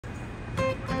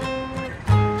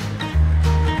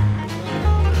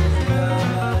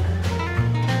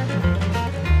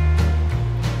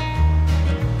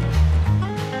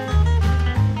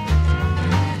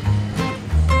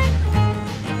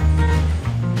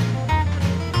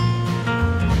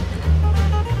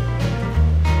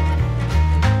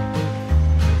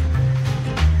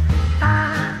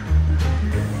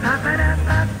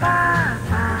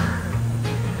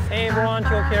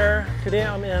Today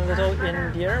I'm in Little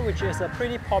India, which is a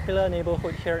pretty popular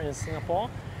neighborhood here in Singapore.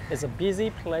 It's a busy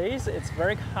place, it's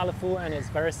very colorful and it's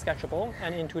very sketchable.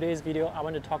 And in today's video, I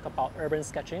want to talk about urban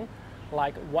sketching,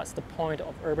 like what's the point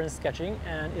of urban sketching,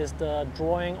 and is the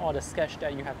drawing or the sketch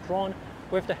that you have drawn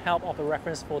with the help of a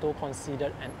reference photo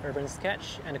considered an urban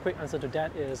sketch? And the quick answer to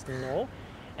that is no.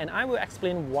 And I will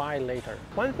explain why later.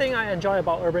 One thing I enjoy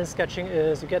about urban sketching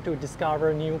is you get to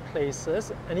discover new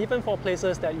places, and even for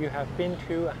places that you have been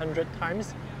to 100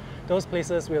 times, those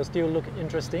places will still look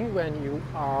interesting when you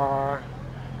are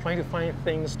trying to find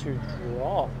things to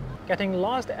draw. Getting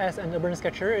lost as an urban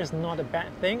sketcher is not a bad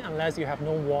thing unless you have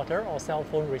no water or cell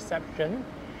phone reception.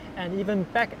 And even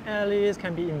back alleys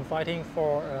can be inviting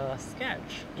for a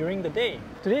sketch during the day.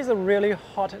 Today is a really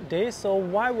hot day, so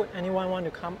why would anyone want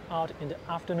to come out in the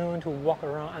afternoon to walk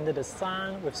around under the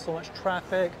sun with so much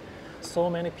traffic, so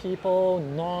many people,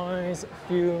 noise,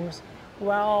 fumes?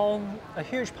 Well, a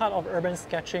huge part of urban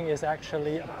sketching is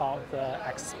actually about the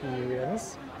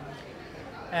experience.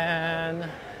 And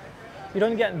you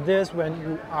don't get this when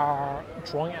you are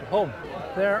drawing at home.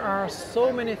 There are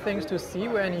so many things to see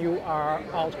when you are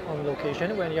out on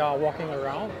location, when you are walking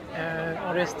around, and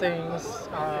all these things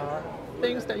are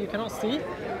things that you cannot see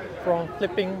from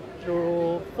flipping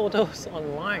through photos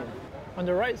online. On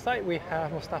the right side, we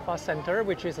have Mustafa Center,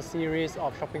 which is a series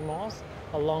of shopping malls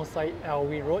alongside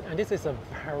LV Road, and this is a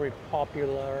very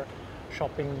popular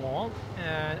shopping mall.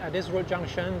 And at this road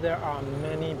junction there are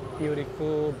many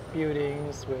beautiful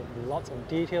buildings with lots of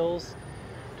details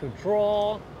to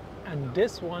draw, and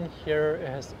this one here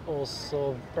is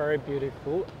also very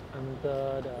beautiful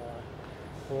under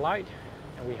the light,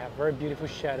 and we have very beautiful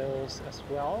shadows as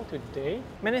well today.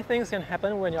 Many things can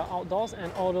happen when you're outdoors, and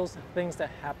all those things that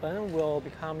happen will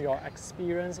become your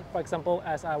experience. For example,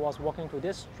 as I was walking to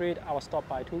this street, I was stopped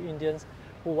by two Indians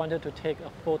who wanted to take a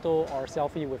photo or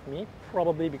selfie with me,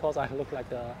 probably because I look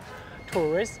like a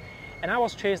tourist. And I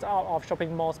was chased out of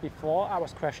shopping malls before. I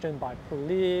was questioned by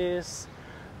police.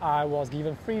 I was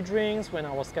given free drinks when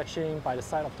I was sketching by the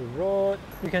side of the road.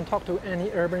 You can talk to any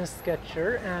urban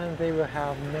sketcher and they will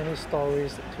have many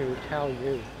stories to tell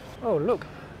you. Oh look,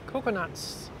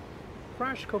 coconuts.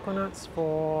 Fresh coconuts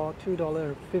for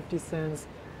 $2.50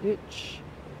 each.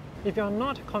 If you're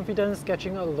not confident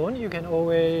sketching alone, you can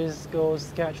always go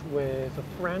sketch with a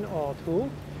friend or two.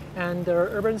 And the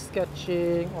urban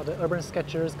sketching or the urban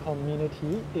sketchers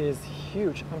community is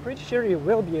huge. I'm pretty sure you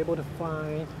will be able to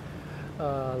find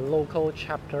a local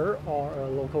chapter or a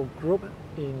local group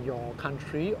in your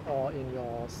country or in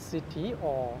your city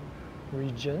or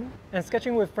region. And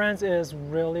sketching with friends is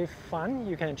really fun.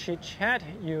 You can chit chat,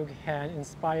 you can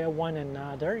inspire one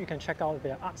another, you can check out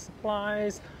their art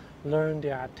supplies, learn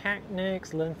their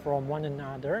techniques, learn from one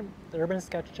another. The urban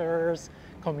sketchers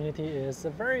community is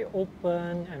a very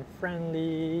open and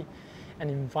friendly and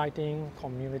inviting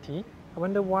community. I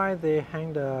wonder why they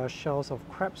hang the shells of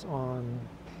crabs on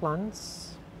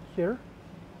plants here.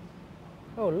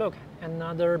 Oh look,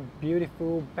 another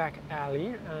beautiful back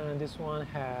alley, and this one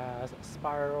has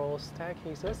spiral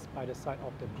staircases by the side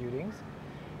of the buildings.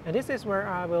 And this is where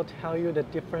I will tell you the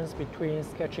difference between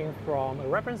sketching from a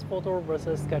reference photo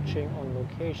versus sketching on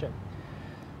location.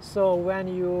 So when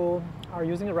you are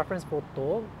using a reference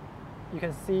photo, you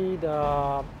can see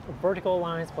the vertical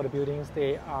lines for the buildings,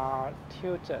 they are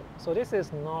tilted. So this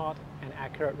is not an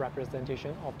accurate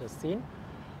representation of the scene.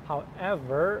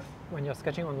 However, when you're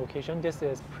sketching on location, this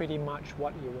is pretty much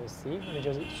what you will see. Let me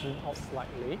just zoom out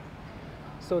slightly.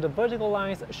 So the vertical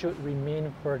lines should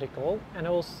remain vertical, and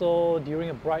also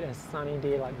during a bright and sunny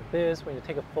day like this, when you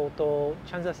take a photo,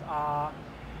 chances are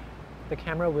the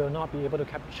camera will not be able to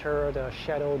capture the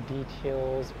shadow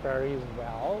details very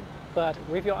well, but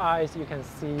with your eyes you can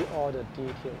see all the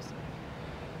details.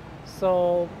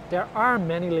 So there are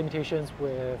many limitations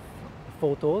with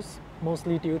photos,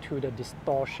 mostly due to the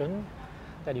distortion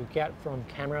that you get from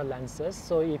camera lenses.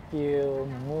 So if you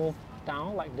move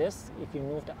down like this, if you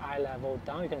move the eye level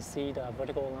down, you can see the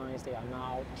vertical lines, they are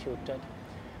now tilted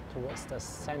towards the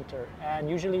center. And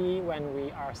usually when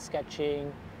we are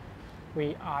sketching,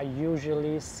 we are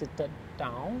usually seated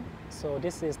down. So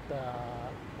this is the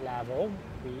level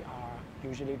we are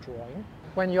usually drawing.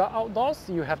 When you're outdoors,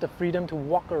 you have the freedom to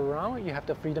walk around, you have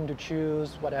the freedom to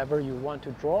choose whatever you want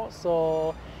to draw.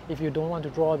 So if you don't want to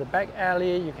draw the back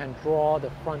alley, you can draw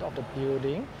the front of the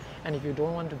building. And if you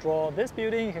don't want to draw this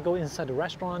building, you can go inside the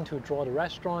restaurant to draw the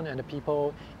restaurant and the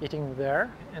people eating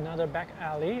there. Another back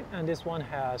alley, and this one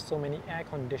has so many air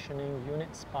conditioning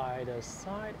units by the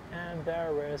side, and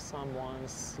there is someone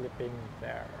sleeping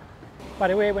there. By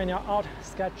the way, when you're out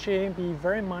sketching, be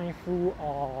very mindful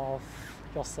of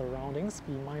your surroundings,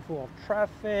 be mindful of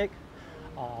traffic,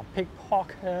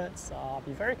 pickpockets.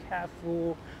 Be very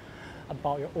careful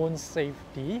about your own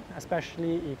safety,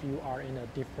 especially if you are in a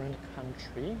different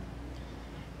country.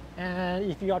 And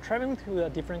if you are traveling to a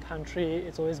different country,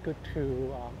 it's always good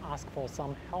to ask for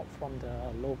some help from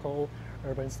the local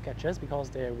urban sketchers, because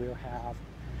they will have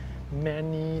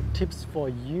many tips for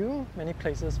you, many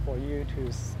places for you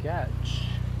to sketch.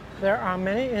 There are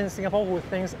many in Singapore who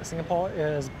think Singapore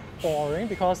is boring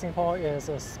because Singapore is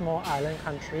a small island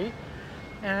country,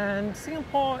 and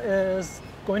Singapore is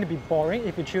going to be boring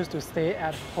if you choose to stay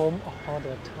at home all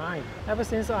the time. Ever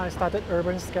since I started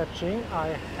urban sketching, I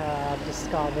have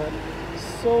discovered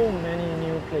so many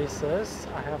new places.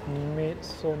 I have made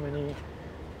so many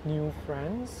new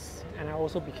friends, and I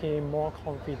also became more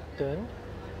confident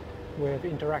with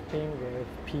interacting with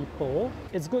people.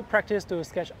 It's good practice to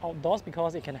sketch outdoors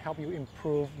because it can help you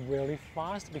improve really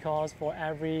fast, because for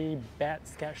every bad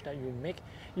sketch that you make,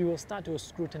 you will start to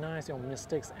scrutinize your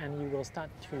mistakes and you will start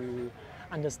to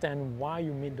understand why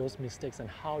you made those mistakes and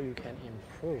how you can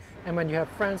improve. And when you have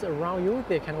friends around you,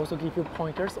 they can also give you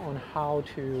pointers on how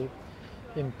to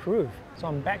improve. So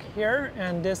I'm back here,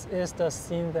 and this is the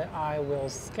scene that I will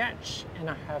sketch, and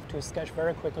I have to sketch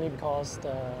very quickly because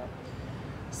the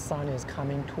sun is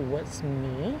coming towards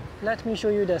me. Let me show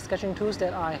you the sketching tools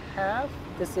that I have.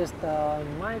 This is the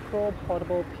micro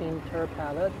portable painter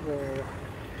palette with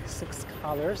 6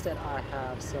 colors that I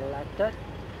have selected.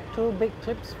 2 big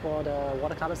clips for the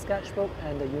watercolor sketchbook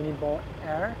and the Uniball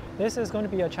Air. This is going to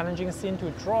be a challenging scene to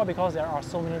draw because there are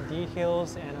so many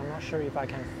details, and I'm not sure if I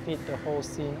can fit the whole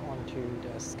scene onto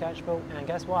the sketchbook. And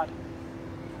guess what?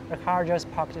 The car just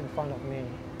parked in front of me.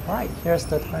 Alright, here's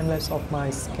the time lapse of my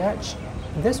sketch.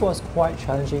 This was quite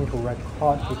challenging to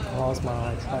record because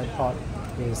my tripod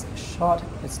is short,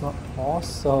 it's not tall,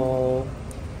 so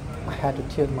I had to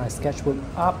tilt my sketchbook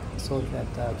up so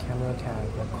that the camera can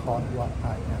record what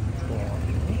I am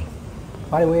drawing.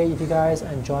 By the way, if you guys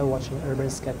enjoy watching urban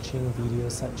sketching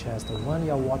videos such as the one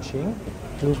you're watching,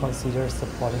 do consider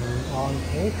supporting me on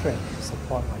Patreon to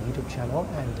support my YouTube channel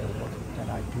and the work that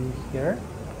I do here.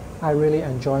 I really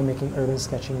enjoy making urban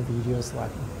sketching videos like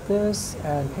this,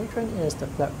 and Patreon is the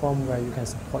platform where you can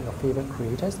support your favorite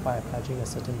creators by pledging a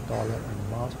certain dollar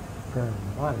amount per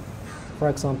month. For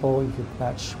example, if you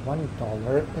pledge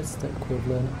 $1, it's the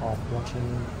equivalent of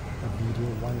watching a video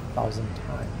 1,000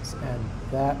 times, and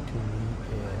that to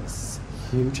me is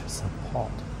huge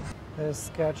support. This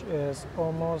sketch is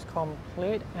almost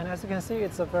complete, and as you can see,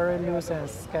 it's a very loose and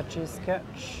sketchy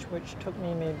sketch, which took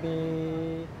me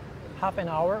maybe half an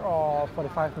hour or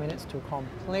 45 minutes to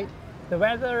complete. The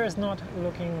weather is not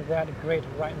looking that great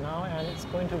right now, and it's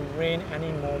going to rain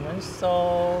any moment,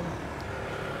 so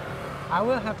I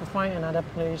will have to find another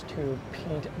place to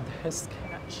paint this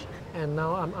sketch. And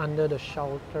now I'm under the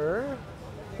shelter.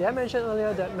 Did I mention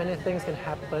earlier that many things can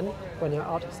happen when you're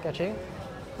out sketching?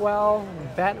 Well,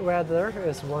 bad weather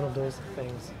is one of those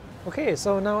things. Okay,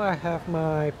 so now I have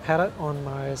my palette on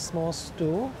my small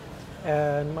stool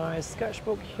and my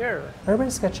sketchbook here.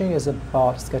 Urban sketching is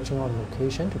about sketching on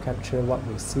location to capture what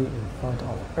we see in front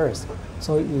of us.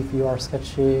 So if you are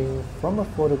sketching from a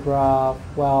photograph,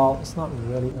 well, it's not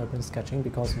really urban sketching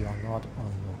because you are not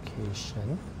on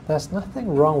location. There's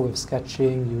nothing wrong with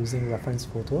sketching using reference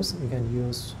photos. You can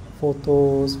use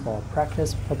photos for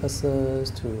practice purposes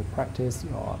to practice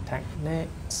your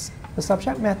techniques. The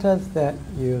subject matter that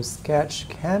you sketch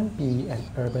can be an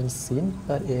urban scene,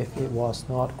 but if it was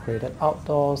not created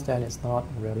outdoors, then it's not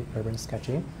really urban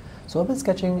sketching. So urban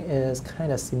sketching is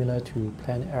kind of similar to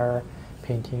plein air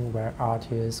painting, where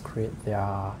artists create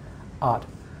their art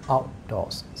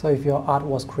outdoors. So if your art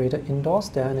was created indoors,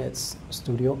 then it's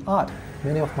studio art.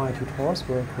 Many of my tutorials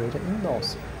were created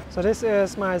indoors. So this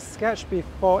is my sketch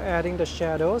before adding the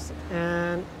shadows,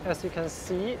 and as you can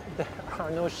see, there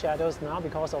are no shadows now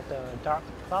because of the dark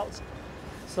clouds.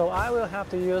 So I will have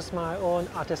to use my own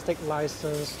artistic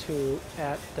license to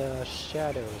add the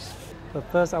shadows. But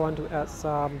first I want to add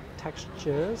some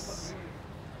textures.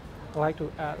 I like to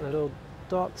add little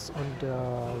dots on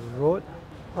the road.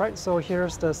 Right, so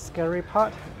here's the scary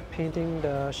part, painting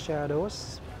the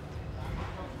shadows.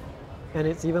 And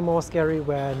it's even more scary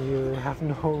when you have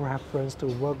no reference to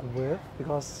work with,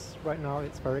 because right now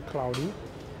it's very cloudy.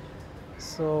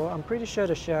 So I'm pretty sure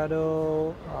the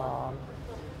shadow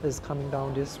is coming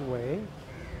down this way.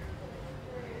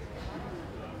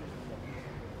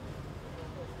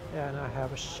 And I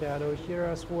have a shadow here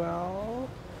as well.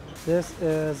 This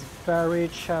is very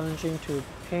challenging to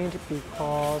paint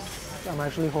because I'm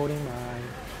actually holding my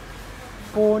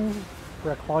phone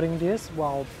recording this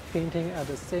while painting at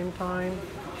the same time.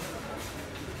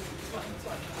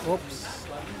 Oops.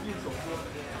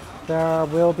 there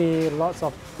will be lots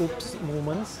of oops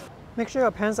moments. Make sure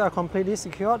your pans are completely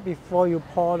secured before you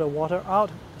pour the water out.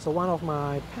 So one of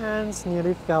my pans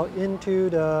nearly fell into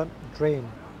the drain.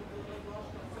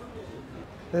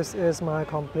 This is my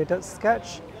completed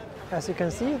sketch. As you can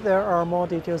see, there are more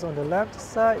details on the left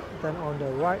side than on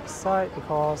the right side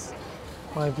because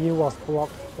my view was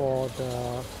blocked for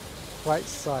the right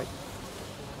side.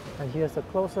 And here's a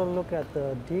closer look at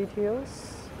the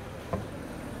details.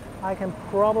 I can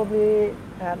probably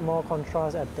add more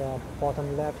contrast at the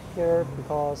bottom left here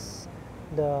because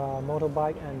the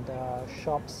motorbike and the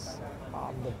shops,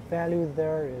 the value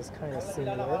there is kind of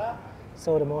similar.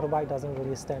 So the motorbike doesn't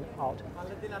really stand out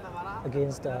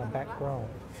against the background.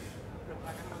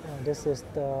 This is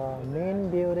the main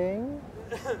building.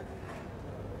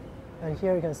 And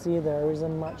here you can see there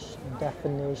isn't much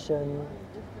definition.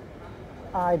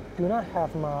 I do not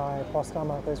have my Posca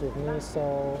markers with me,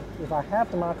 so if I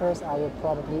have the markers, I will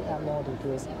probably add more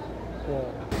details here.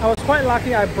 I was quite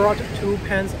lucky I brought 2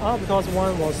 pans up because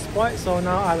one was spoiled, so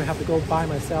now I will have to go buy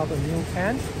myself a new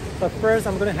pan. But first,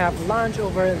 I'm going to have lunch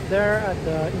over there at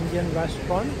the Indian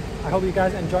restaurant. I hope you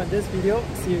guys enjoyed this video.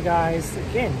 See you guys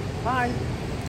again. Bye!